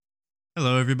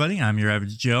Hello, everybody. I'm your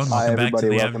average Joe, and Hi, welcome back to everybody.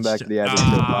 the Welcome average back Joe. to the Average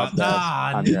Joe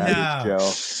podcast. I'm your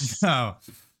average Joe. No,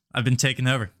 I've been taken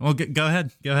over. Well, go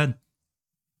ahead. Go ahead.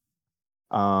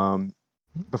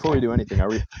 Before we do anything, are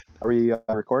we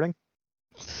recording?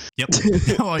 Yep.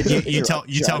 Well, you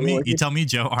tell me,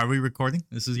 Joe. Are we recording?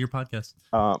 This is your podcast.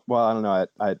 Well, I don't know.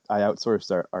 I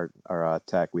outsourced our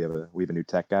tech. We have a new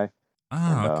tech guy.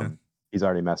 Oh, okay. He's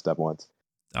already messed up once.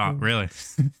 Oh, really?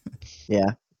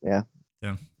 Yeah. Yeah.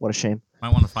 What a shame.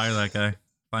 Might want to fire that guy.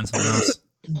 Find someone else.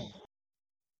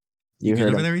 You heard good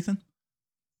over him. there, Ethan?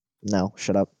 No,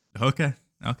 shut up. Okay.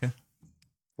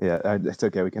 Yeah, it's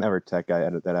okay. We can have our tech guy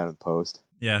edit that out in post.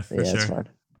 Yeah, for sure. That's fine.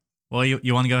 Well,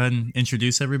 you want to go ahead and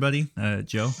introduce everybody,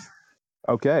 Joe?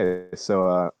 Okay,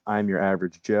 so I'm your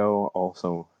average Joe.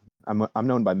 Also, I'm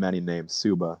known by many names: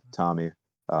 Suba, Tommy.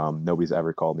 Nobody's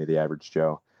ever called me the average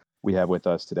Joe. We have with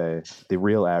us today the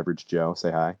real average Joe. Say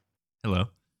hi. Hello.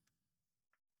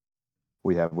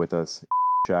 We have with us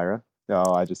Shira.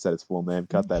 Oh, I just said his full name.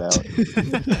 Cut that out.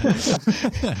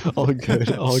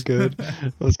 All good.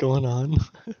 What's going on?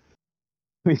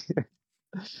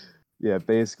 Yeah,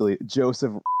 basically,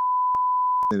 Joseph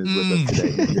is with us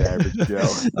today. He's your average Joe.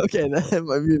 Okay, that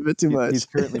might be a bit too much. He's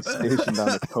currently stationed on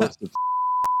the coast of.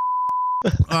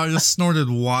 Oh, I just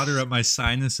snorted water up my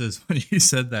sinuses when you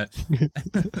said that.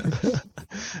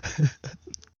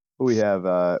 We have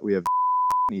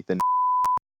Ethan.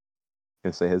 I'm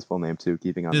gonna say his full name too,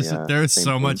 keeping on there's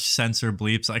so theme. much censor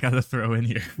bleeps I gotta throw in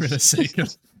here for the sake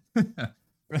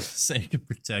of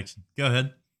protection. Go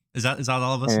ahead. Is that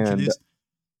all of us introduced?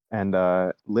 And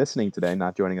listening today,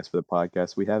 not joining us for the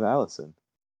podcast, we have Allison,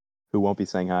 who won't be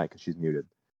saying hi because she's muted.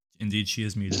 Indeed, she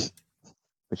is muted.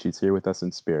 But she's here with us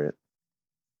in spirit.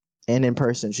 And in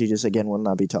person, she just again will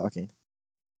not be talking.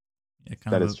 Yeah,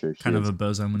 that is true. Kind of a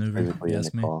bozo maneuver.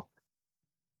 Yes, me.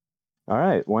 All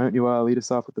right, why don't you lead us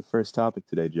off with the first topic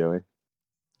today, Joey?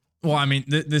 Well, I mean,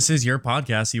 this is your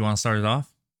podcast. You want to start it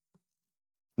off?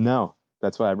 No,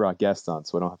 that's why I brought guests on,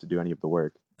 so I don't have to do any of the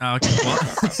work. Oh, okay.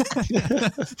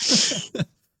 Well.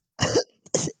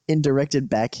 Indirected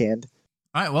backhand.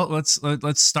 All right. Well, let's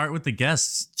start with the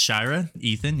guests. Shira,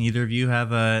 Ethan, either of you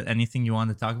have anything you want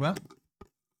to talk about?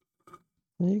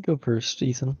 You go first,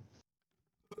 Ethan.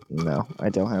 No, I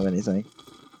don't have anything.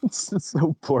 It's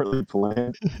so poorly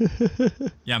planned.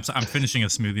 Yeah, I'm finishing a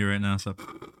smoothie right now. So.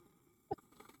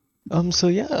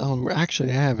 Actually,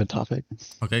 I have a topic.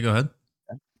 Okay, go ahead.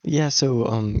 Yeah. So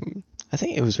I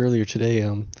think it was earlier today.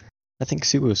 I think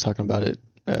Suba was talking about it.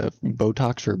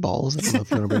 Botox for balls. I don't know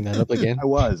if you want to bring that up again. I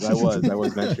was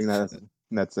mentioning that.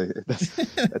 That's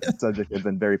a subject I've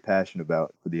been very passionate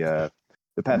about for the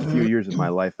past few years of my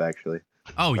life, actually.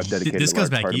 Oh, this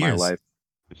goes back years. My life.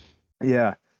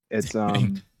 Yeah, it's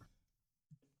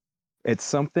it's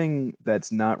something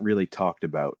that's not really talked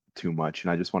about too much, and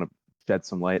I just want to shed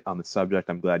some light on the subject.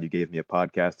 I'm glad you gave me a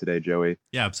podcast today, Joey.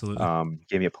 Yeah, absolutely.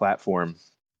 Gave me a platform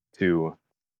to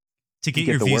get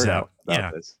your views out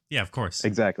about this. Yeah, of course.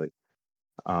 Exactly.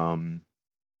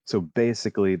 So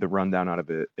basically, the rundown out of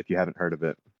it, if you haven't heard of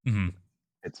it,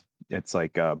 it's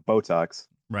like Botox,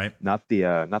 right? Not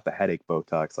the headache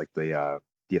Botox, like the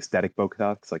aesthetic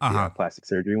Botox, like the plastic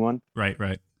surgery one.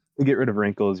 Right. To get rid of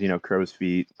wrinkles, crow's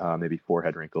feet, maybe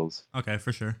forehead wrinkles. Okay,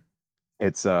 for sure.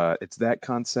 It's that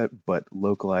concept, but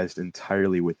localized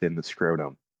entirely within the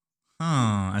scrotum. Oh,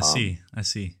 I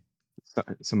see.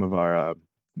 Some of our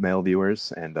male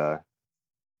viewers and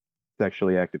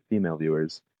sexually active female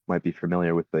viewers might be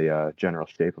familiar with the general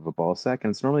shape of a ball sack,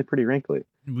 and it's normally pretty wrinkly.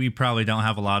 We probably don't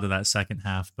have a lot of that second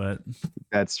half, but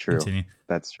that's true. Continue.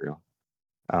 That's true.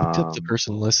 Except the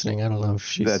person listening, I don't know if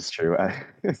she's. That's true.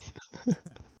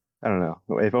 I don't know.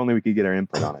 If only we could get our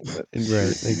input on it. But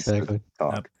right, exactly.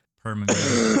 Talk.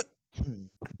 Permanent.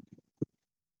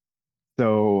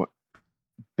 So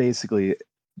basically,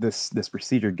 this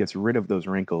procedure gets rid of those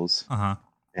wrinkles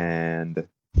and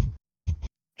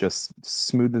just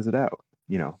smooths it out.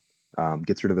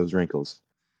 Gets rid of those wrinkles.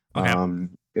 Okay.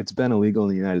 It's been illegal in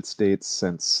the United States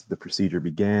since the procedure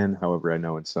began. However, I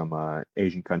know in some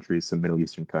Asian countries, some Middle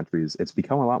Eastern countries, it's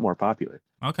become a lot more popular.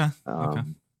 Okay.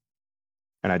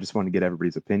 And I just want to get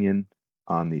everybody's opinion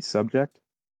on the subject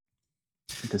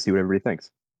to see what everybody thinks.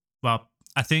 Well,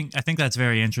 I think that's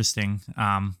very interesting.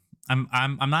 I'm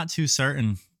not too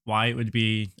certain why it would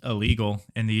be illegal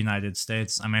in the United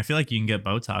States. I mean, I feel like you can get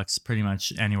Botox pretty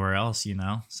much anywhere else,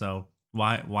 So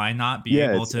why not be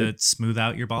able to smooth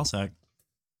out your ball sack?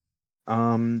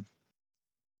 I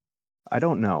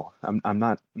don't know. I'm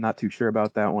not too sure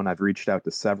about that one. I've reached out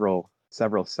to several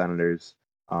senators.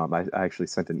 I actually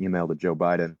sent an email to Joe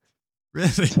Biden.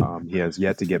 Really? He has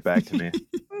yet to get back to me.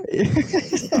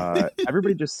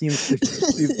 Everybody just seems to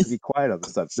be quiet on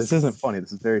this stuff. This isn't funny.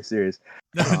 This is very serious.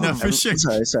 No, no, for sure.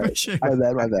 Sorry. For sure. My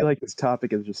bad. I feel like this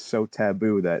topic is just so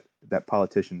taboo that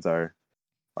politicians are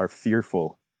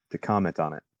fearful to comment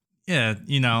on it. Yeah,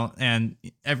 and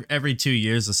every 2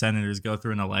 years the senators go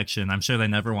through an election. I'm sure they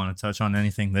never want to touch on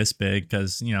anything this big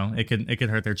because it could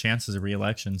hurt their chances of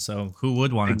re-election. So who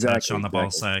would want to touch on the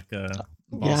ball sack? Yeah,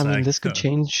 I mean, this could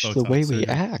change the way we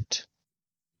act.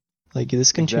 Like,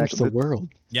 this can change the world.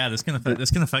 Yeah, this can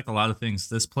affect a lot of things.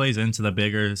 This plays into the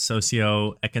bigger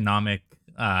socio-economic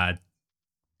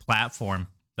platform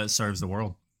that serves the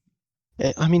world.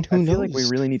 I mean, who knows? I feel like we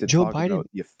really need to talk about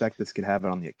the effect this could have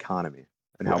on the economy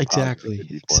and how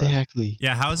exactly.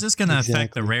 Yeah, how is this going to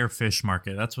affect the rare fish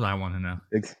market? That's what I want to know.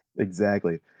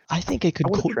 Exactly. I think it could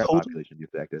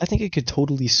I think it could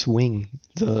totally swing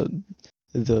the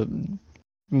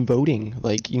voting.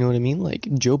 Like, you know what I mean? Like,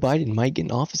 Joe Biden might get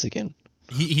in office again.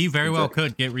 He very well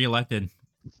could get reelected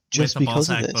just with the because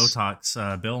of this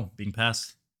Botox bill being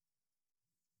passed.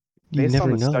 Based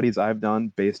on the studies I've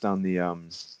done, based on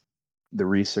the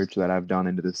research that I've done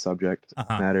into this subject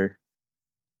matter,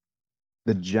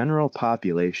 the general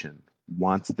population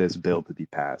wants this bill to be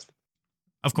passed.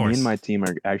 Of course. Me and my team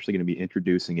are actually going to be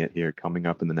introducing it here coming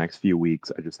up in the next few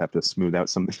weeks. I just have to smooth out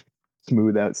some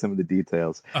of the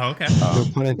details. Oh, okay. No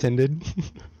pun intended.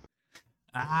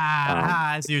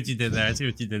 I see what you did there.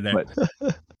 But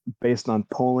based on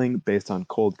polling, based on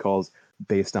cold calls,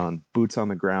 based on boots on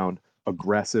the ground,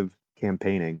 aggressive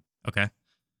campaigning. Okay.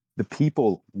 The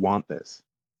people want this.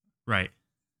 Right.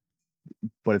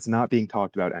 But it's not being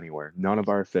talked about anywhere. None of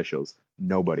our officials,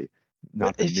 nobody.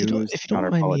 Not the news, not our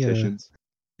politicians.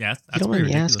 Yeah, that's you don't mind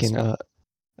me ridiculous.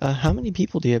 asking, how many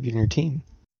people do you have in your team?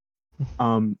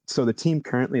 So the team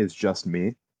currently is just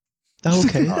me. Oh,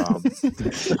 okay.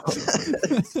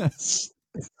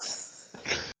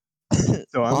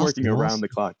 So I'm working around the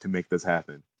clock to make this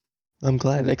happen. I'm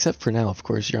glad, except for now, of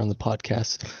course, you're on the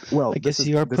podcast. Well, I guess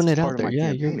you are putting it out there.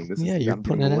 Yeah, you're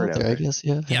putting it out there. I guess,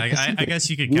 yeah. Yeah, I guess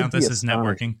you could count this as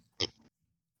networking.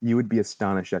 You would be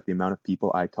astonished at the amount of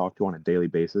people I talk to on a daily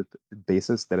basis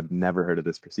that have never heard of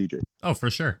this procedure. Oh, for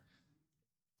sure.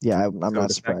 Yeah, I'm not the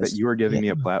surprised. fact that you are giving me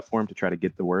a platform to try to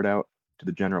get the word out to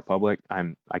the general public,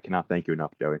 I cannot thank you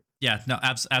enough, Joey. Yeah, no,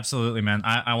 absolutely, man.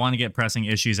 I want to get pressing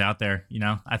issues out there.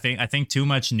 I think too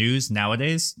much news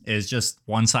nowadays is just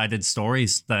one-sided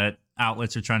stories that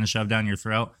outlets are trying to shove down your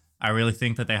throat. I really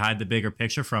think that they hide the bigger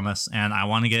picture from us, and I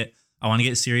want to get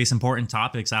serious, important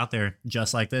topics out there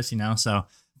just like this. So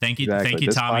thank you,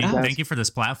 Tommy. Thank you for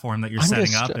this platform that you're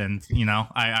setting up, and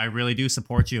I really do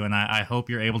support you, and I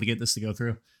hope you're able to get this to go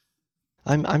through.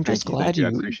 I'm just glad you. I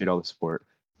appreciate all the support.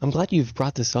 I'm glad you've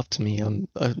brought this up to me.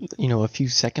 A few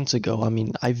seconds ago. I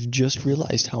mean, I've just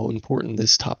realized how important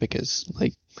this topic is.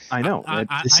 Like, I know. I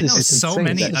know so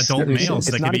many adult males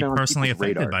that can be personally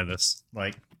affected by this.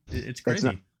 Like, it's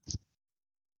crazy.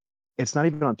 It's not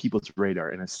even on people's radar,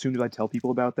 and as soon as I tell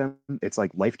people about them, it's like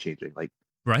life changing. Like,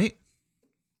 right?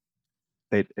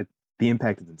 The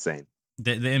impact is insane.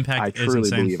 The impact is insane. I truly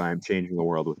believe I am changing the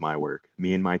world with my work.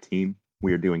 Me and my team,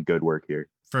 we are doing good work here.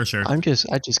 For sure. I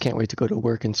just can't wait to go to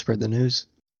work and spread the news.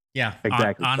 Yeah,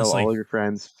 exactly. Honestly, tell all your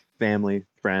friends, family,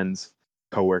 friends,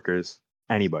 coworkers,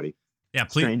 anybody. Yeah,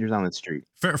 please. Strangers on the street.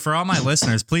 For all my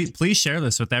listeners, please share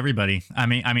this with everybody. I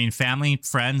mean, family,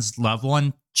 friends, loved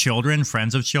one, children,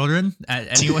 friends of children.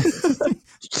 Anyway,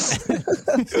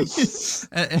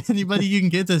 anybody you can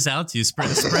get this out to. Spread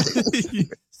the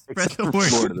word.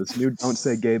 Florida, this new "Don't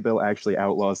Say Gay" bill actually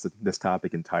outlaws this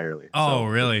topic entirely. Oh,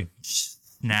 really?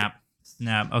 Snap.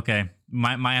 Okay,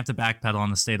 might have to backpedal on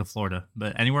the state of Florida,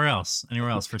 but anywhere else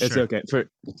for sure. It's okay.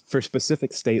 For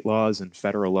specific state laws and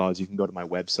federal laws, you can go to my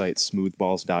website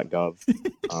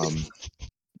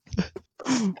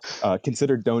smoothballs.gov.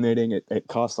 Consider donating. It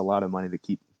costs a lot of money to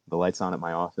keep the lights on at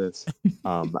my office.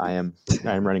 I am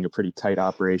running a pretty tight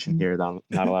operation here.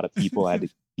 Not a lot of people. I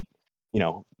had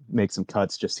to, make some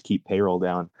cuts just to keep payroll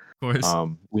down. Of course.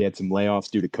 We had some layoffs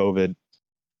due to COVID.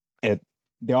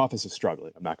 The office is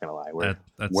struggling. I'm not gonna lie.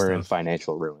 We're in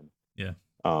financial ruin. Yeah.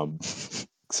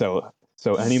 So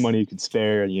any money you can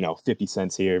spare, 50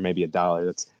 cents here, maybe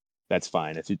 $1, that's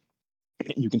fine. If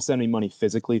you can send me money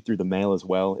physically through the mail as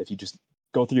well. If you just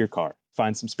go through your car,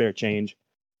 find some spare change,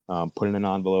 put in an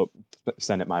envelope,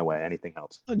 send it my way. Anything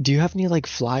helps. Do you have any like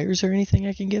flyers or anything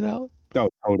I can give out?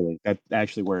 Oh, totally. That's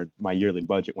actually where my yearly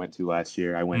budget went to last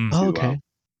year. I went to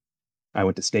I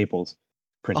went to Staples,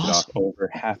 printed off over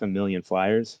 500,000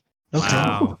 flyers.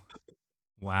 Okay.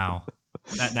 Wow.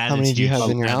 That How many do you have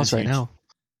in your house right now?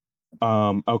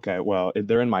 Okay, well,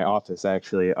 they're in my office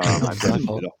actually. I printed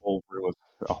a whole room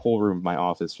a whole room of my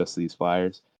office just these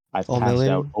flyers. I've All passed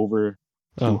million? out over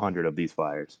Oh, 200 of these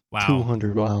flyers. Wow.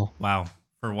 200. Wow. Wow.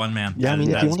 For one man. Yeah, I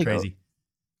mean, that if you is want to crazy.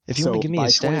 If you want to So give me by a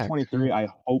stack, 2023, I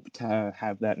hope to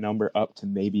have that number up to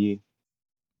maybe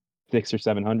 600 or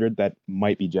 700. That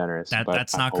might be generous, but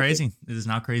That's I'm not hoping. crazy. It is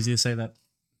not crazy to say that.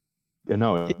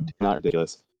 No, not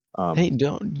ridiculous.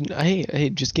 hey,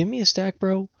 just give me a stack,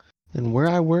 bro. And where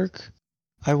I work,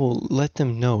 I will let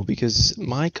them know because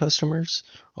my customers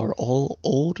are all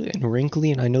old and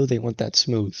wrinkly, and I know they want that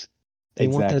smooth. They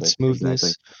want that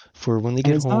smoothness for when they And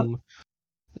get it's not- home.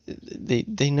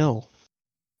 They know.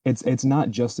 It's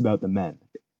not just about the men.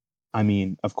 I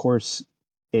mean, of course,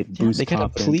 it Yeah, boosts they gotta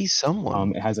confidence. please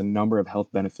someone. It has a number of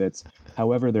health benefits.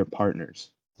 However, their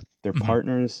partners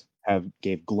Mhm. have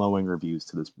gave glowing reviews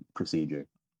to this procedure.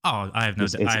 Oh, I have no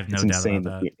It's doubt insane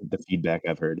about that. the feedback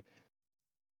I've heard.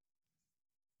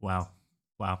 Wow.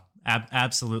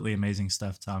 Absolutely amazing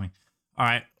stuff, Tommy. All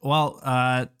right. Well,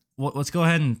 let's go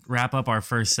ahead and wrap up our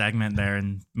first segment there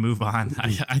and move on.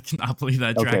 I cannot believe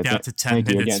that dragged out to 10 thank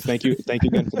you minutes. again. Thank you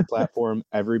again for the platform.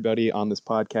 Everybody on this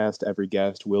podcast, every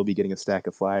guest will be getting a stack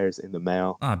of flyers in the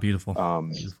mail. Oh, beautiful.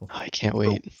 Beautiful. I can't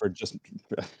wait. For just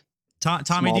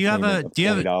Tommy, do you have a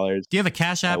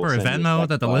Cash App or a Venmo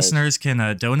that the listeners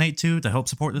can donate to help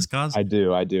support this cause? I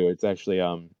do. It's actually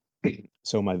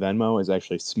so my Venmo is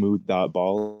actually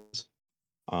smooth.balls.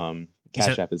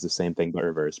 Cash App is the same thing but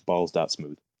reverse,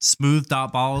 balls.smooth.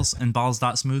 Smooth.balls and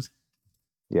balls.smooth?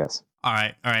 Yes. All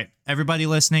right. Everybody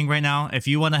listening right now, if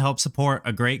you want to help support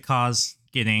a great cause,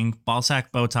 getting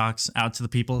ballsack Botox out to the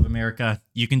people of America,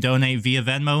 you can donate via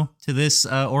Venmo to this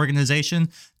organization.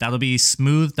 That'll be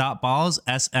smooth.balls,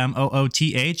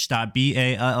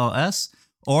 smooth.balls.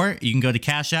 Or you can go to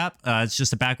Cash App. It's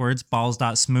just a backwards,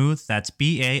 balls.smooth. That's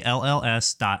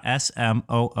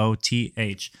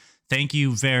balls.smooth. Thank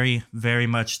you very, very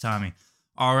much, Tommy.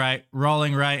 All right,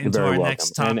 rolling right into our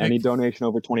next topic. And any donation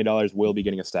over $20 will be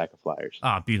getting a stack of flyers.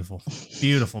 Ah, beautiful.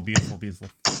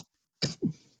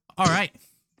 All right,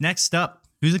 next up,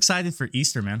 who's excited for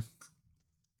Easter, man?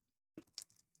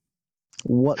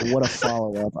 What a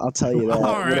follow up! I'll tell you that.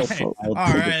 All right.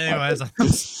 Anyways.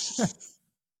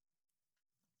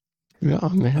 Yeah,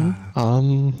 man.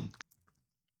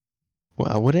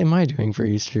 Well, what am I doing for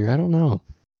Easter? I don't know.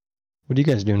 What are you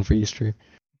guys doing for Easter?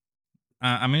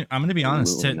 I'm going to be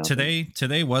honest. Nothing.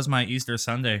 Today was my Easter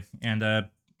Sunday, and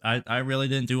I really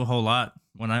didn't do a whole lot.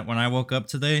 When I woke up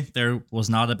today, there was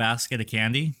not a basket of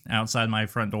candy outside my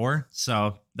front door,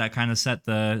 so that kind of set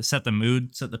the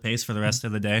mood, set the pace for the rest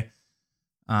of the day.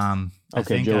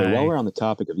 Okay, Joey. While we're on the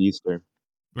topic of Easter,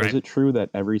 right. Is it true that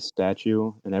every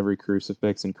statue and every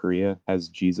crucifix in Korea has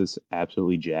Jesus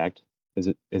absolutely jacked?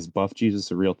 Is buff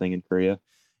Jesus a real thing in Korea?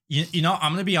 You know,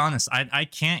 I'm going to be honest. I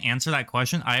can't answer that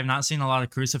question. I have not seen a lot of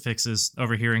crucifixes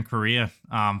over here in Korea.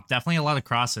 Definitely a lot of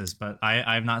crosses, but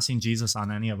I have not seen Jesus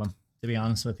on any of them, to be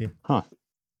honest with you. Huh.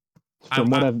 From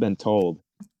what I've been told,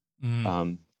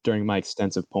 during my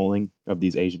extensive polling of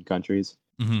these Asian countries,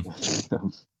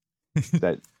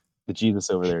 that the Jesus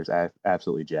over there is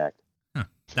absolutely jacked. Huh.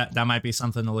 That might be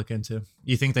something to look into.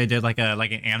 You think they did like an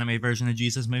anime version of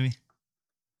Jesus, maybe?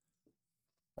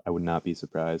 I would not be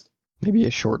surprised. Maybe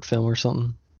a short film or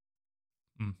something.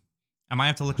 I might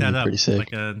have to look that up. Pretty sick.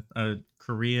 Like a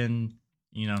Korean,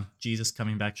 Jesus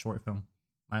coming back short film.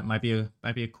 Might be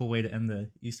a cool way to end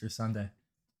the Easter Sunday.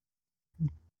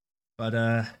 But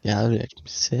yeah, that'd be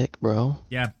sick, bro.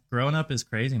 Yeah, growing up is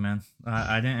crazy, man.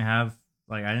 I didn't have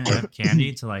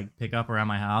candy to like pick up around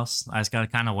my house. I just got to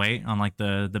kind of wait on like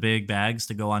the big bags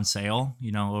to go on sale,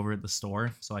 over at the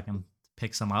store, so I can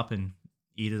pick some up and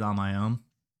eat it on my own.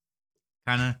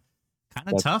 Kind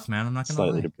of tough, man. I'm not gonna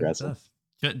slightly lie. depressing.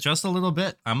 Just a little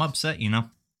bit. I'm upset,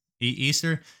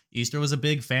 Easter was a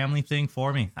big family thing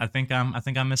for me. I think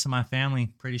I'm missing my family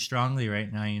pretty strongly right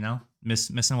now.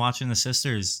 Missing watching the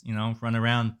sisters, run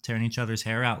around tearing each other's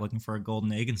hair out looking for a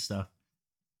golden egg and stuff.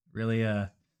 Really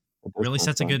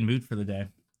sets a good mood for the day.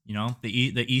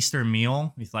 The Easter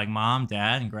meal with like mom,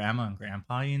 dad, and grandma and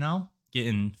grandpa,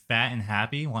 getting fat and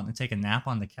happy, wanting to take a nap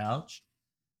on the couch.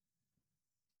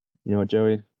 You know what,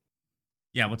 Joey?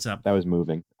 Yeah, what's up? That was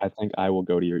moving. I think I will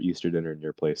go to your Easter dinner in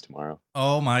your place tomorrow.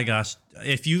 Oh my gosh.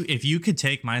 If you could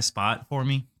take my spot for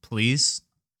me, please,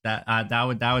 that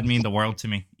would mean the world to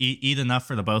me. Eat enough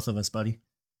for the both of us, buddy.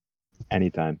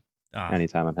 Anytime.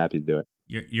 Anytime, I'm happy to do it.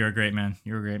 You're a great man.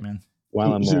 You're a great man.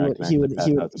 While I'm there, I can pass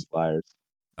out the flyers.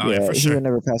 Oh, yeah, for sure. He would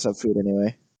never pass up food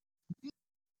anyway.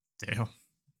 Damn.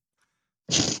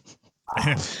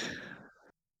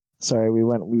 Sorry, we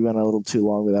went a little too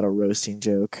long without a roasting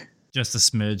joke. Just a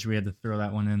smidge. We had to throw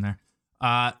that one in there.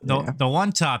 The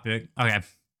one topic. Okay.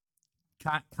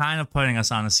 kind of putting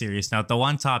us on a serious note. The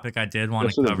one topic I did want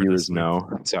Just to so the cover this viewers week.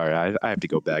 know. Sorry, I have to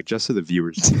go back. Just so the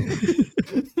viewers know.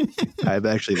 I've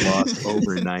actually lost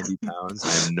over 90 pounds.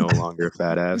 I am no longer a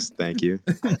fat ass. Thank you.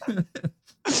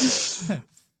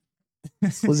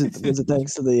 Was it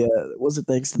thanks to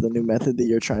the new method that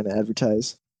you're trying to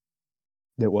advertise?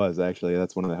 It was actually.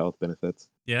 That's one of the health benefits.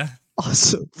 Yeah,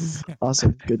 Awesome.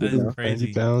 Good to that is know. 90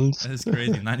 crazy. pounds. That is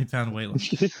crazy. 90-pound weight loss.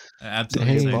 Get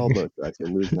Absolutely Dang. insane. ball book so I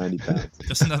can lose 90 pounds.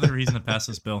 Just another reason to pass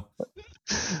this bill.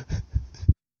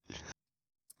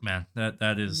 Man,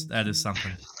 that is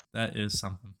something. That is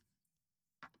something.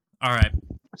 All right.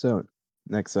 So,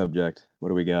 next subject. What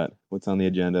do we got? What's on the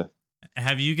agenda?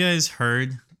 Have you guys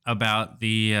heard about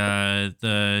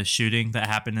the shooting that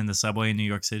happened in the subway in New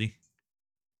York City?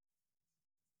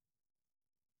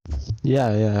 Yeah,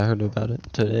 I heard about it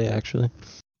today, actually.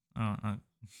 Oh, I-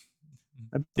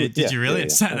 did yeah, you really? yeah,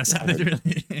 yeah. That sounded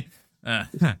really.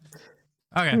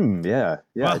 Okay. Yeah. I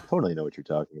Well- totally know what you're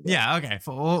talking about. Yeah. Okay.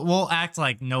 We'll act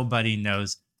like nobody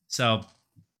knows. So,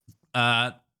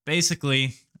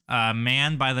 basically, a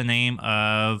man by the name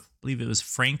of, I believe it was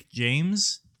Frank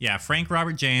James. Yeah, Frank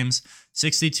Robert James,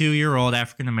 62-year-old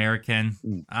African American.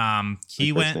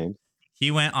 He Like first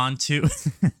name. went on to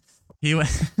he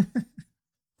went.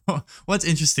 What's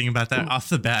interesting about that off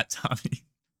the bat, Tommy?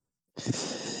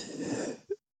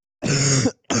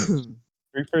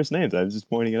 Three first names. I was just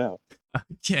pointing it out.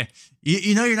 Yeah,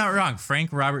 you know you're not wrong.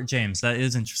 Frank Robert James. That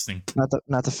is interesting.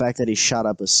 Not the fact that he shot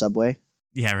up a subway.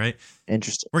 Yeah, right.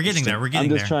 Interesting. We're getting there. We're I'm getting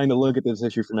just there. trying to look at this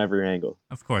issue from every angle.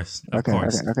 Of course. Of Okay,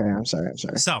 course. okay. I'm sorry.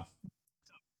 So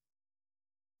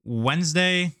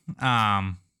Wednesday,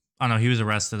 oh no, he was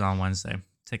arrested on Wednesday.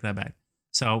 Take that back.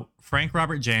 So Frank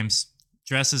Robert James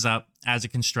dresses up as a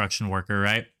construction worker,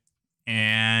 right?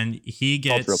 And he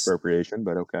Cultural gets appropriation,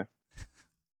 but okay.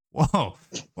 whoa.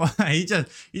 Well, he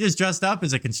just dressed up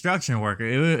as a construction worker.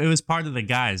 It was part of the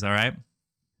guys, all right?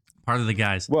 Part of the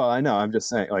guys. Well, I know. I'm just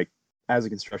saying, like, as a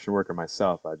construction worker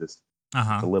myself, it's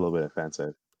Uh-huh. a little bit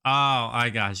offensive. Oh, I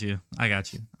got you.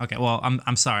 Okay. Well,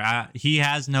 I'm sorry. He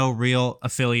has no real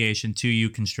affiliation to you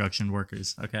construction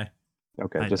workers. Okay.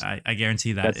 Okay, I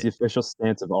guarantee that. that's the official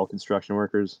stance of all construction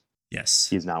workers. Yes.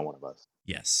 He's not one of us.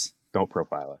 Yes. Don't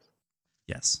profile us.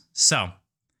 Yes. So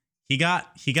he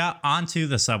got onto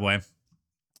the subway.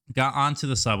 Got onto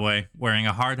the subway wearing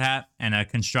a hard hat and a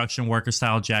construction worker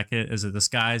style jacket as a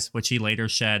disguise, which he later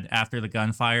shed after the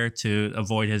gunfire to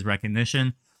avoid his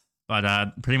recognition.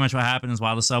 But pretty much what happened is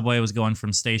while the subway was going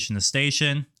from station to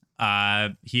station,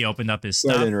 he opened up his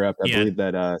Sorry stuff. to interrupt. I Yeah. believe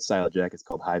that style of jacket is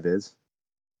called high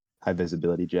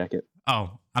visibility jacket.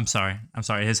 Oh, I'm sorry.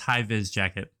 His high vis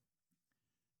jacket.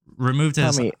 Removed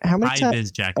his Tommy, how many high times?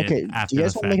 vis jacket Okay, after do you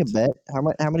guys the want to make a fact.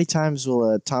 bet? How many times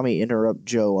will Tommy interrupt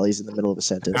Joe while he's in the middle of a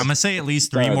sentence? I'm gonna say at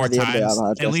least Sorry, three more by the end of the times.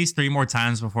 podcast. At least 3 more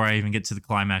times before I even get to the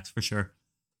climax for sure.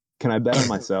 Can I bet on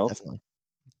myself? Definitely.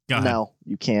 Go ahead. No,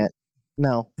 you can't.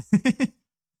 No,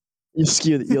 you'll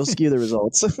skew the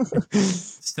results.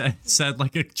 Said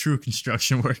like a true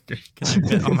construction worker. Can I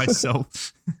bet on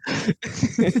myself?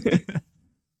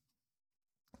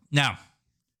 Now,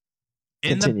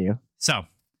 Continue. so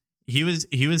he was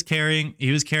carrying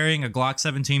a Glock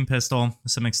 17 pistol,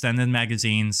 some extended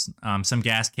magazines, some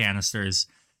gas canisters,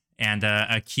 and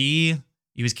a key.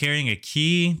 He was carrying a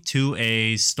key to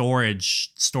a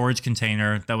storage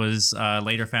container that was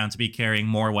later found to be carrying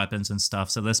more weapons and stuff.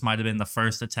 So this might have been the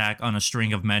first attack on a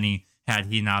string of many had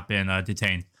he not been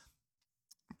detained.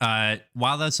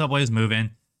 While the subway was moving,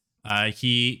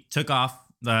 he took off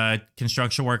the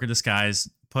construction worker disguise,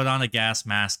 put on a gas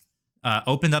mask,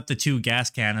 opened up the 2 gas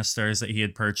canisters that he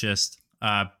had purchased,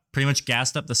 pretty much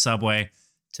gassed up the subway,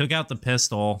 took out the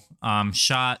pistol,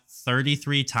 shot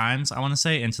 33 times, I want to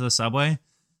say, into the subway.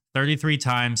 33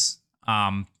 times,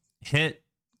 hit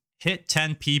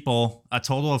 10 people. A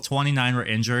total of 29 were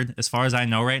injured. As far as I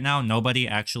know right now, nobody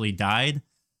actually died.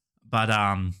 But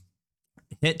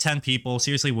hit 10 people,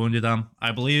 seriously wounded them.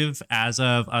 I believe as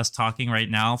of us talking right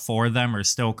now, 4 of them are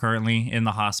still currently in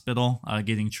the hospital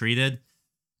getting treated.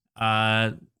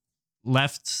 Left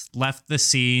the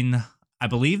scene. I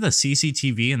believe the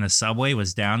CCTV in the subway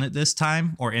was down at this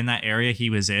time, or in that area he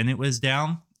was in, it was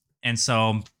down. And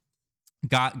so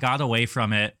got away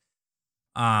from it.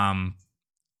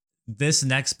 This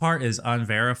next part is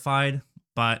unverified,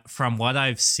 but from what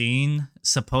I've seen,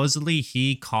 supposedly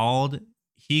he called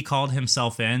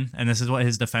himself in, and this is what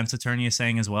his defense attorney is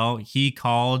saying as well. He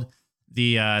called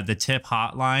the tip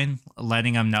hotline,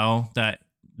 letting him know that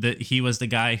he was the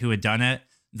guy who had done it,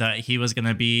 that he was going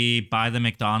to be by the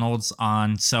McDonald's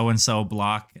on so-and-so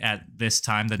block at this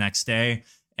time the next day,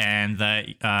 and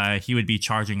that he would be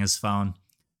charging his phone.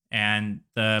 and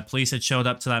the police had showed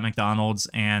up to that McDonald's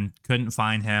and couldn't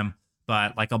find him.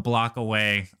 But like a block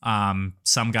away,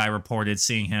 some guy reported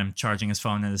seeing him charging his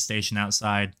phone at the station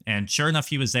outside. And sure enough,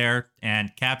 he was there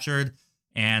and captured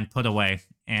and put away.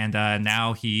 And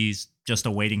now he's just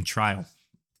awaiting trial.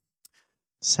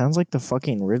 Sounds like the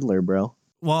fucking Riddler, bro.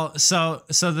 Well, so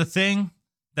the thing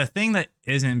that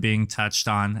isn't being touched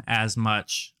on as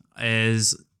much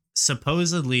is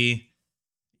supposedly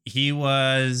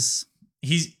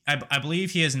I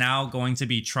believe he is now going to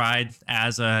be tried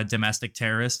as a domestic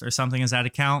terrorist or something as that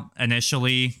account.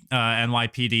 Initially,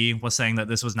 NYPD was saying that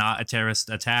this was not a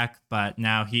terrorist attack, but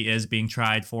now he is being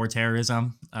tried for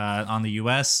terrorism on the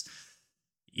U.S.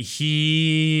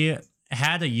 He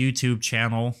had a YouTube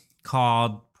channel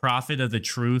called Prophet of the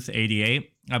Truth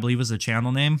 88, I believe was the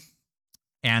channel name.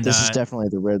 And this is definitely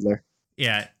the Riddler.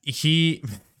 Yeah,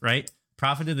 right?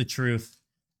 Prophet of the Truth.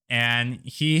 And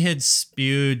he had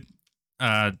spewed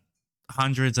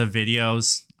hundreds of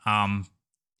videos.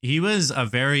 He was a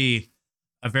very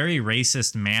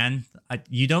racist man.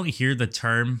 You don't hear the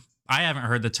term. I haven't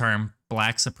heard the term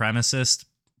black supremacist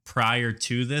prior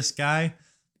to this guy,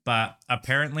 but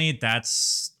apparently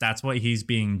that's what he's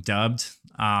being dubbed.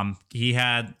 He's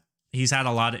had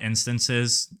a lot of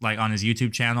instances like on his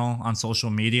YouTube channel, on social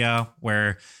media,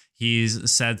 where he's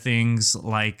said things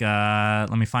like,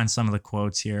 let me find some of the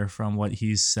quotes here from what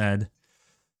he's said.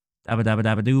 Dabba dabba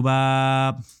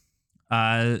dabba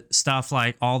dooba. Stuff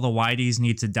like all the whiteys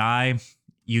need to die.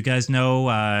 You guys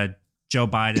know Joe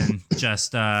Biden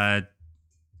just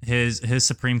his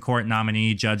Supreme Court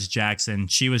nominee, Judge Jackson.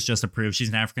 She was just approved. She's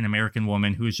an African American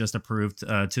woman who was just approved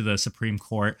to the Supreme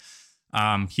Court.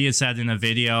 He had said in a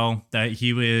video that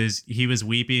he was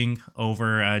weeping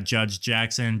over Judge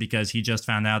Jackson because he just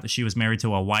found out that she was married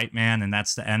to a white man, and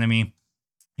that's the enemy.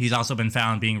 He's also been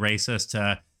found being racist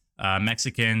to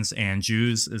Mexicans and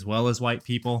Jews as well as white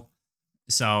people.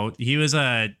 So he was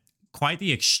quite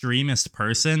the extremist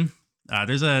person.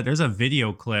 There's a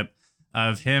video clip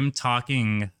of him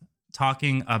talking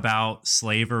about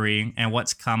slavery and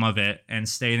what's come of it, and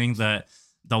stating that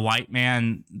the white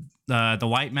men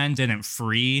didn't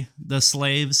free the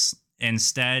slaves.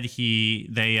 Instead,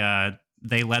 they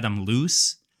let them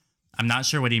loose. I'm not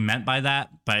sure what he meant by that,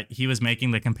 but he was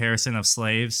making the comparison of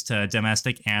slaves to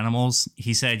domestic animals.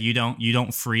 He said, you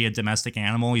don't free a domestic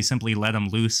animal. You simply let them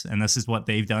loose. And this is what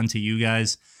they've done to you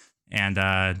guys. And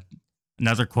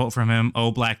another quote from him,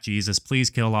 "Oh, Black Jesus, please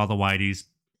kill all the whiteys."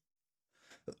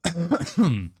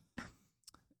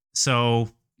 So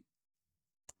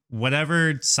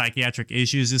whatever psychiatric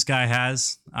issues this guy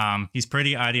has, he's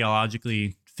pretty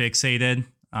ideologically fixated.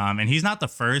 And he's not the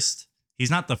first. He's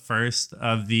not the first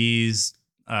of these,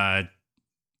 I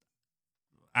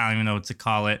don't even know what to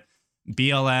call it,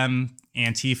 BLM,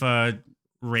 Antifa,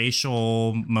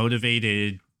 racial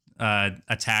motivated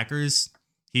attackers.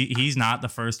 He's not the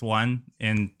first one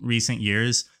in recent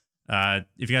years. If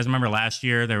you guys remember last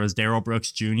year, there was Daryl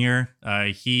Brooks Jr.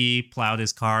 He plowed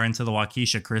his car into the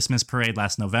Waukesha Christmas parade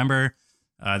last November.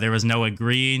 There was Noah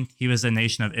Green. He was a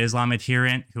Nation of Islam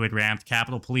adherent who had rammed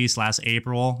Capitol Police last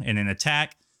April in an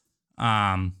attack.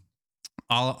 All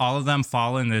of them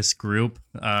fall in this group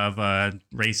of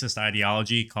racist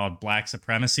ideology called Black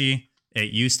supremacy.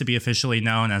 It used to be officially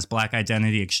known as Black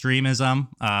identity extremism,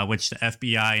 which the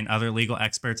FBI and other legal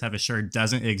experts have assured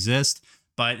doesn't exist,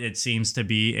 but it seems to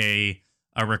be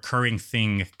a recurring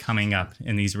thing coming up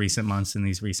in these recent months, in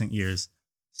these recent years.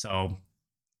 So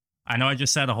I know I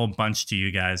just said a whole bunch to you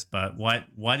guys, but what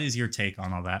is your take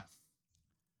on all that?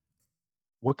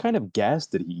 What kind of gas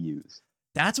did he use?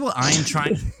 That's what I am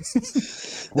trying.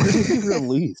 What did he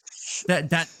release?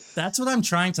 That's what I'm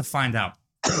trying to find out.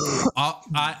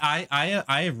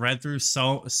 I have read through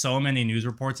so many news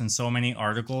reports and so many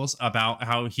articles about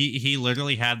how he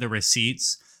literally had the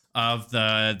receipts of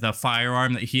the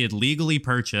firearm that he had legally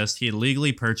purchased. He had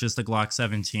legally purchased the Glock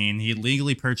 17. He had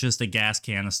legally purchased the gas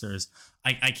canisters.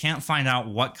 I can't find out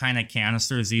what kind of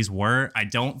canisters these were. I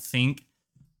don't think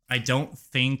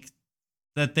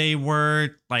that they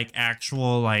were like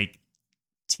actual like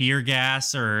tear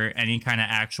gas or any kind of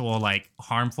actual like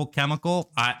harmful chemical.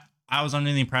 I was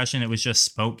under the impression it was just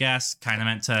smoke gas, kind of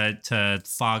meant to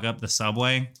fog up the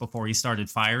subway before he started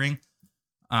firing.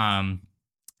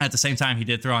 At the same time, he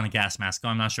did throw on a gas mask.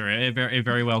 I'm not sure. It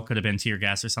very well could have been tear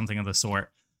gas or something of the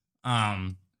sort.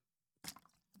 A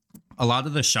lot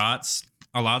of the shots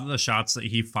that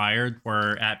he fired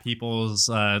were at people's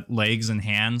legs and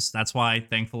hands. That's why,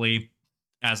 thankfully,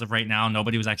 as of right now,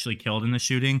 nobody was actually killed in the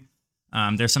shooting.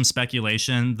 There's some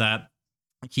speculation that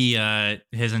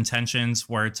his intentions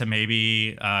were to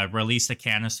maybe release the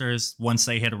canisters once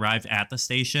they had arrived at the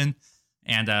station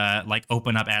and like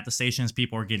open up at the stations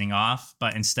people were getting off,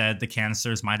 but instead the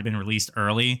canisters might have been released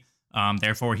early.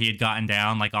 Therefore, he had gotten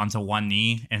down like onto one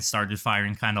knee and started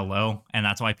firing kind of low, and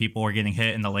that's why people were getting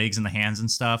hit in the legs and the hands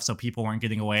and stuff. So people weren't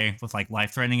getting away with like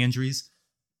life-threatening injuries.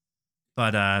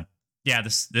 But yeah,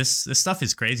 this stuff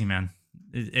is crazy, man.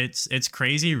 It's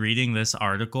crazy reading this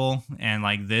article and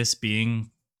like this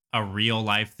being a real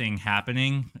life thing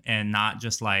happening and not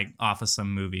just like off of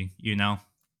some movie, you know.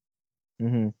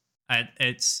 Mm-hmm.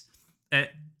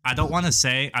 I don't want to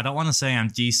say I'm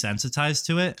desensitized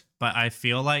to it, but I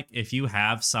feel like if you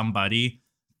have somebody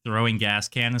throwing gas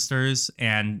canisters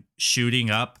and shooting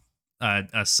up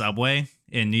a subway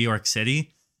in New York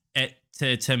City,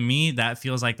 to me that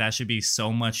feels like that should be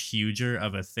so much huger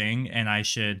of a thing, and I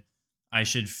should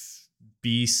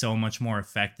be so much more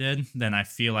affected than I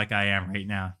feel like I am right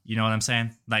now. You know what I'm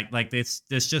saying? Like this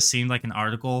just seemed like an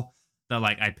article that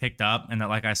like I picked up and that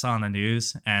like I saw on the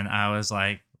news, and I was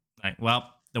like,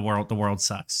 well, the world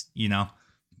sucks, you know.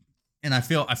 And I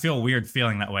feel weird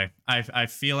feeling that way. I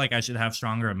feel like I should have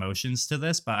stronger emotions to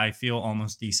this, but I feel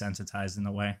almost desensitized in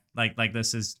a way. Like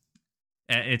this is,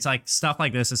 it's like stuff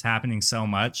like this is happening so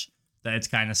much that it's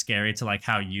kind of scary to like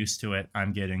how used to it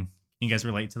I'm getting. Can you guys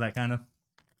relate to that kind of?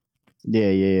 Yeah,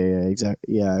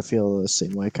 exactly. Yeah, I feel the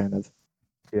same way, kind of.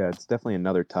 Yeah, it's definitely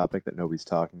another topic that nobody's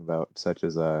talking about, such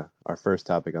as our first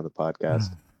topic on the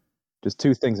podcast. Just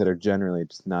two things that are generally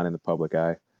just not in the public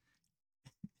eye.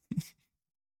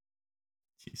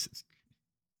 Jesus.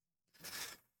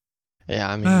 Yeah,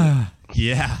 I mean,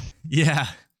 yeah.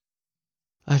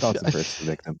 Thoughts and first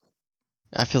victim.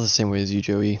 I feel the same way as you,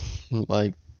 Joey.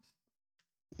 Like,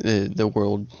 the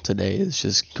world today is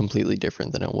just completely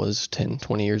different than it was 10,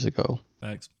 20 years ago.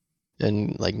 Facts.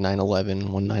 And like 9/11,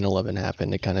 when 9/11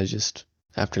 happened, it kind of just,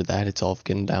 after that, it's all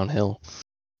getting downhill.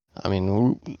 I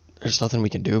mean, there's nothing we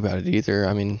can do about it either.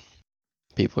 I mean,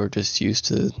 people are just used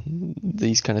to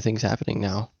these kind of things happening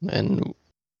now. And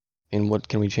what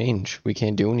can we change? We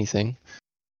can't do anything.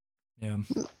 Yeah.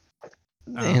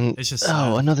 And it's just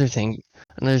another thing,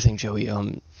 Joey.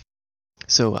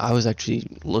 So I was actually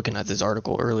looking at this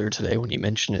article earlier today when you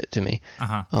mentioned it to me.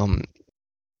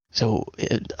 So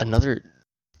another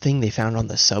thing they found on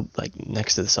the like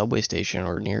next to the subway station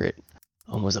or near it,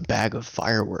 was a bag of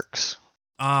fireworks.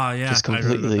 Oh yeah, just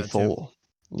completely full.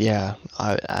 Too. Yeah,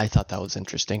 I thought that was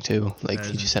interesting too. Like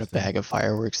he just had a bag of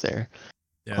fireworks there.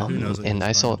 Yeah, who knows? And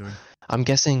I saw. I'm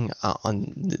guessing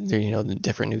on the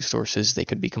different news sources they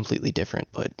could be completely different,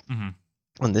 but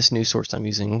on this news source I'm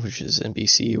using, which is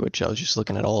NBC, which I was just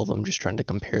looking at all of them, just trying to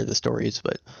compare the stories.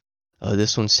 But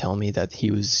this one's telling me that he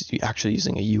was actually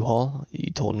using a U-Haul.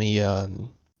 He told me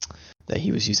that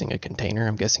he was using a container.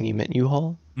 I'm guessing he meant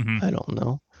U-Haul. I don't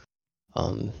know.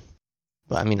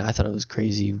 But I mean, I thought it was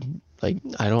crazy. Like,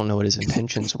 I don't know what his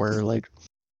intentions were. Like,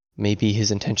 maybe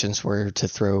his intentions were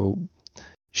to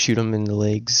shoot him in the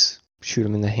legs, shoot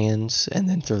him in the hands, and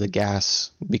then throw the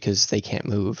gas because they can't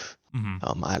move.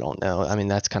 I don't know. I mean,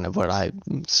 that's kind of what I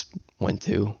went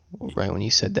to right when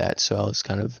you said that. So I was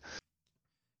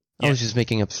I was just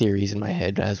making up theories in my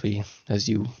head as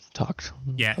you talked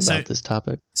about this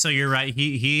topic. So you're right.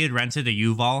 He had rented a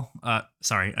U-Haul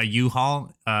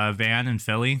van in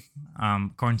Philly,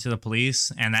 according to the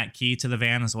police, and that key to the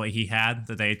van is what he had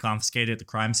that they had confiscated at the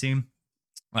crime scene.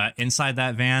 Inside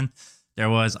that van, there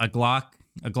was a Glock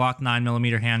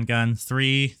 9mm handgun,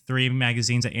 three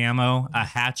magazines of ammo, a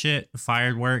hatchet,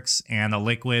 fireworks, and a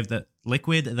liquid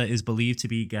that is believed to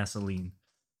be gasoline.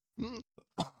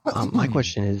 My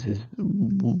question is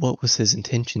what was his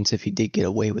intentions if he did get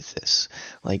away with this?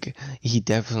 Like, he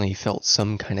definitely felt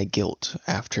some kind of guilt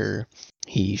after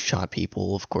he shot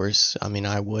people, of course. I mean,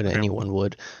 I would, anyone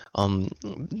would.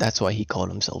 That's why he called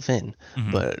himself in.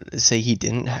 But say he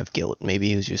didn't have guilt, maybe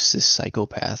he was just this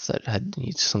psychopath that had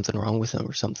something wrong with him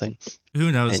or something.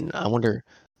 Who knows? And I wonder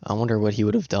what he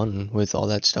would have done with all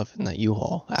that stuff in that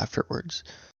U-Haul afterwards.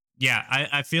 Yeah,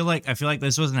 I feel like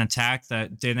this was an attack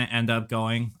that didn't end up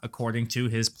going according to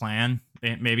his plan.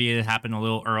 Maybe it happened a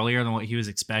little earlier than what he was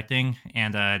expecting,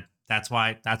 and that's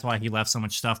why he left so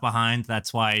much stuff behind.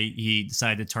 That's why he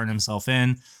decided to turn himself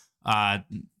in.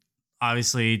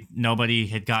 Obviously, nobody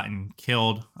had gotten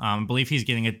killed. I believe he's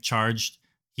getting charged.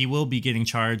 He will be getting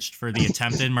charged for the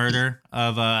attempted murder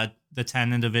of the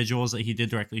 10 individuals that he did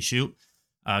directly shoot,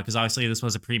 because obviously this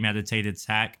was a premeditated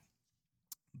attack.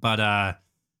 But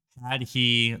had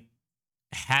he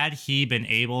been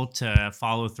able to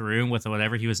follow through with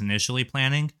whatever he was initially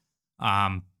planning,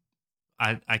 I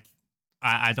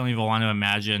don't even want to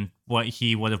imagine what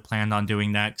he would have planned on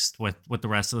doing next with the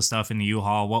rest of the stuff in the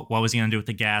U-Haul. What was he going to do with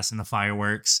the gas and the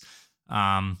fireworks?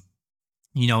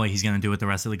 you know what he's going to do with the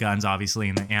rest of the guns, obviously,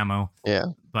 and the ammo. Yeah.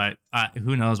 But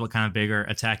who knows what kind of bigger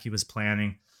attack he was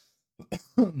planning.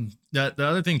 The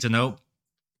other thing to note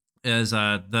is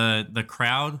the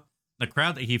crowd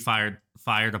that he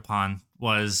fired upon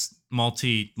was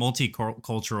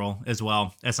multicultural as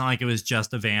well. It's not like it was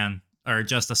just a van or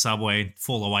just a subway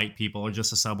full of white people or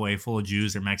just a subway full of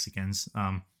Jews or Mexicans.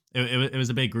 It was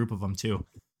a big group of them too.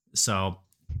 So,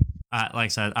 like I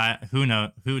said, who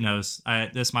knows?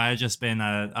 This might have just been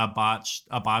a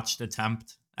botched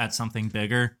attempt at something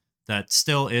bigger that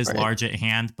still is Right. large at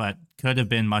hand, but could have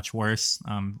been much worse.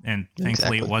 And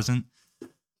thankfully it Exactly. wasn't.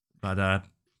 But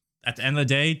at the end of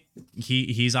the day,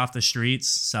 he's off the streets,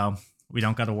 so we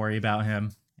don't got to worry about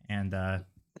him. And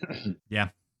yeah,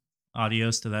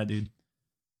 adios to that dude.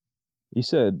 You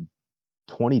said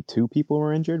 22 people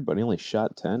were injured, but he only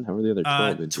shot 10. How were the other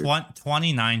 12 injured?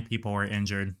 29 people were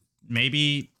injured.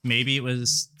 Maybe it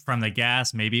was from the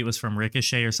gas. Maybe it was from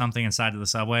ricochet or something inside of the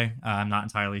subway. I'm not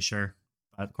entirely sure.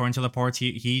 But according to the reports,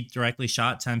 he directly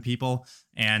shot 10 people,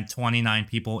 and 29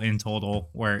 people in total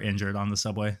were injured on the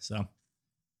subway. So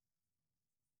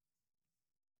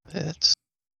That's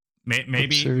maybe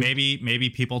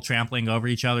absurd. people trampling over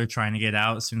each other trying to get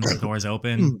out as soon as the doors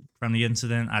open from the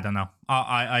incident. I don't know.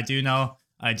 I do know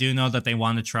that they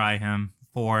want to try him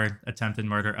for attempted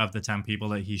murder of the 10 people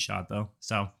that he shot, though.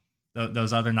 So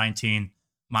those other 19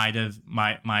 might have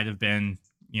been,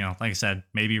 like I said,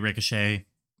 maybe ricochet,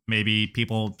 maybe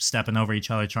people stepping over each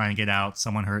other trying to get out.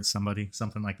 Someone hurt somebody,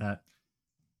 something like that.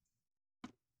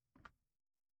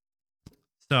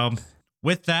 So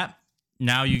with that,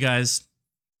 now you guys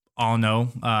all know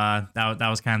that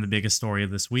was kind of the biggest story of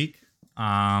this week.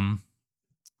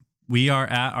 We are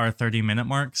at our 30-minute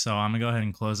mark, so I'm gonna go ahead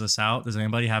and close this out. Does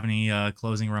anybody have any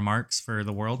closing remarks for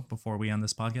the world before we end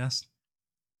this podcast?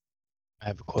 I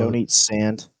have a quote. Don't eat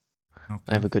sand. Okay.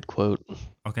 I have a good quote.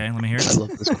 Okay, let me hear I it.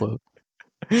 love this quote.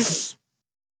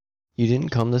 You didn't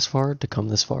come this far to come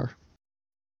this far.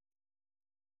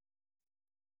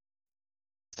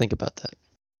 Think about that.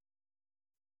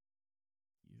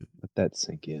 Let that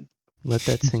sink in. Let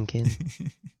that sink in.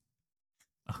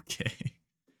 Okay.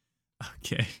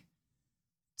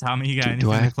 Tommy, you got Do anything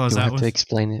I to have, close do I out have with? to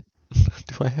explain it?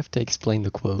 Do I have to explain the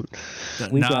quote?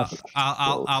 We No, got the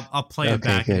I'll play it Okay,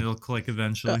 back and good. it'll click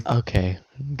eventually. Okay,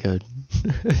 good.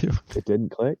 It didn't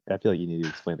click. I feel like you need to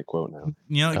explain the quote now.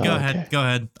 Go okay.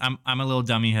 ahead. I'm a little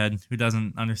dummy head who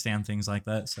doesn't understand things like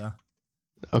that. So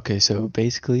Okay, so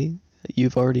basically,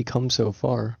 you've already come so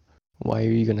far. Why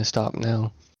are you going to stop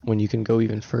now when you can go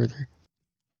even further?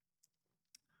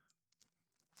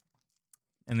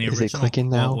 and the Is it original clicking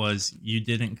quote now? was, "You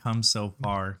didn't come so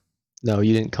far. No,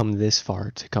 you didn't come this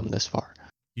far to come this far.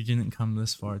 You didn't come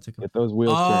this far to come." Get those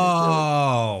wheels turning.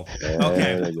 Oh, There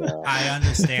okay. we go. I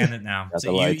understand it now. Got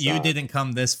So the lights you on. didn't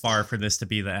come this far for this to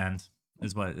be the end,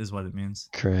 is what it means.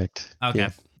 Correct. Okay.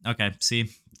 Yeah. Okay. See,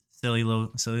 silly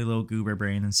little goober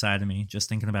brain inside of me, just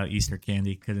thinking about Easter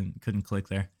candy, couldn't click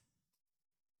there.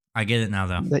 I get it now,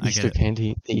 though. The I Easter get it.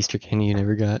 candy, the Easter candy you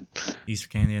never got. Easter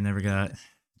candy I never got.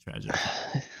 Tragic.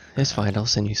 It's fine. I'll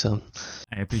send you some.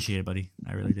 I appreciate it, buddy.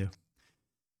 I really do. You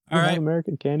All have right.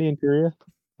 American candy in Korea?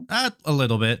 A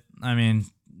little bit. I mean,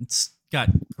 it's got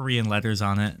Korean letters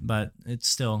on it, but it's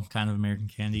still kind of American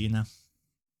candy, you know?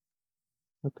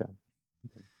 Okay.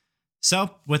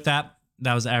 So with that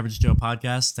was the Average Joe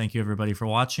podcast. Thank you everybody for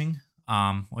watching.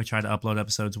 We try to upload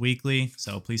episodes weekly,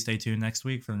 so please stay tuned next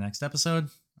week for the next episode.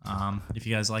 If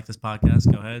you guys like this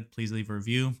podcast, go ahead. Please leave a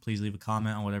review. Please leave a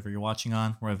comment on whatever you're watching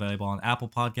on. We're available on Apple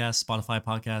Podcasts, Spotify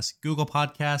Podcasts, Google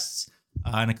Podcasts,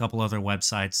 and a couple other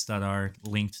websites that are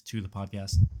linked to the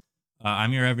podcast.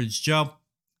 I'm your Average Joe.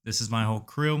 This is my whole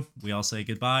crew. We all say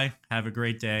goodbye. Have a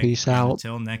great day. Peace and out.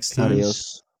 Until next time.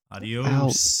 Adios.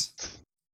 Adios.